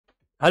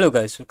Hello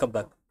guys, welcome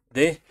back.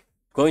 Today,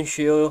 going to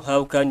show you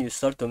how can you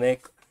start to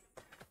make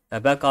a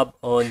backup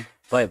on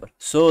Viber.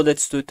 So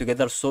let's do it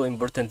together. So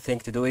important thing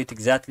to do it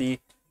exactly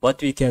what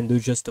we can do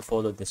just to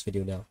follow this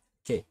video now.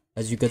 Okay,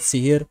 as you can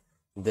see here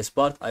in this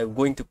part, I'm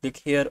going to click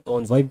here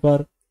on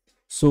Viber.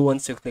 So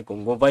once you click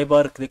on Go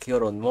Viber, click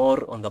here on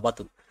More on the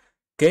button.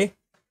 Okay,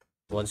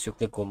 once you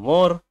click on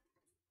More,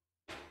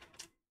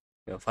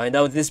 you'll find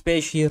out this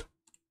page here.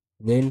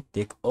 Then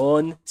click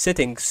on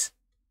Settings.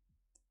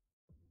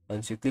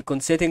 Once you click on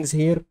Settings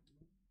here,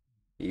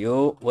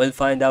 you will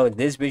find out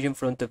this page in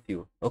front of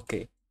you.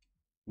 Okay,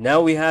 now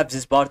we have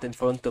this part in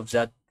front of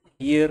that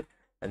here,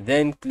 and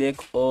then click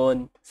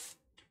on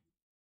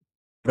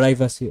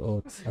privacy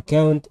or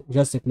account.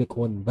 Just click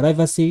on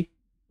privacy.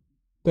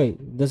 Okay,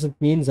 doesn't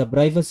mean the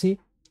privacy.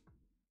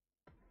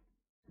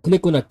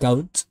 Click on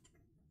account.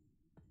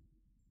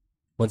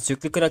 Once you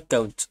click on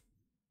account,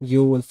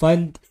 you will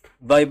find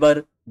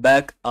Viber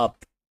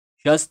backup.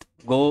 Just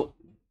go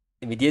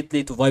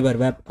immediately to Viber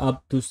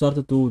backup to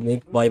start to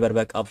make Viber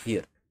backup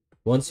here.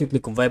 Once you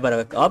click on Viber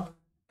backup,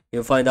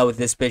 you'll find out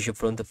this page in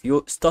front of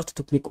you. Start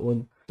to click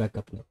on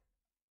backup now.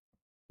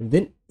 And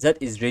then that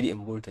is really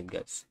important,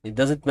 guys. It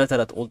doesn't matter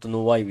at all to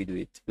know why we do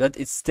it, but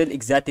it's still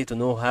exactly to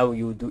know how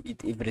you do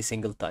it every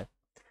single time.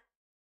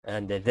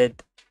 And then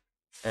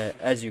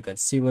as you can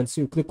see, once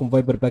you click on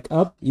Viber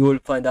backup, you will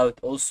find out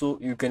also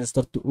you can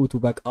start to auto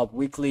backup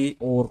weekly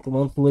or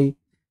monthly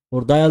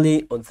or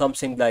daily on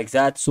something like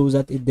that, so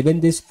that it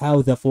depends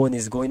how the phone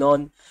is going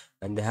on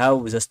and how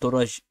the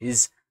storage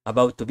is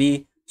about to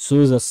be.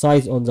 So the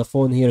size on the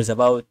phone here is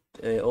about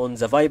on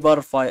the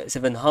Viber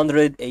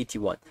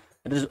 781.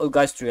 And this is all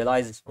guys to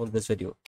realize on this video.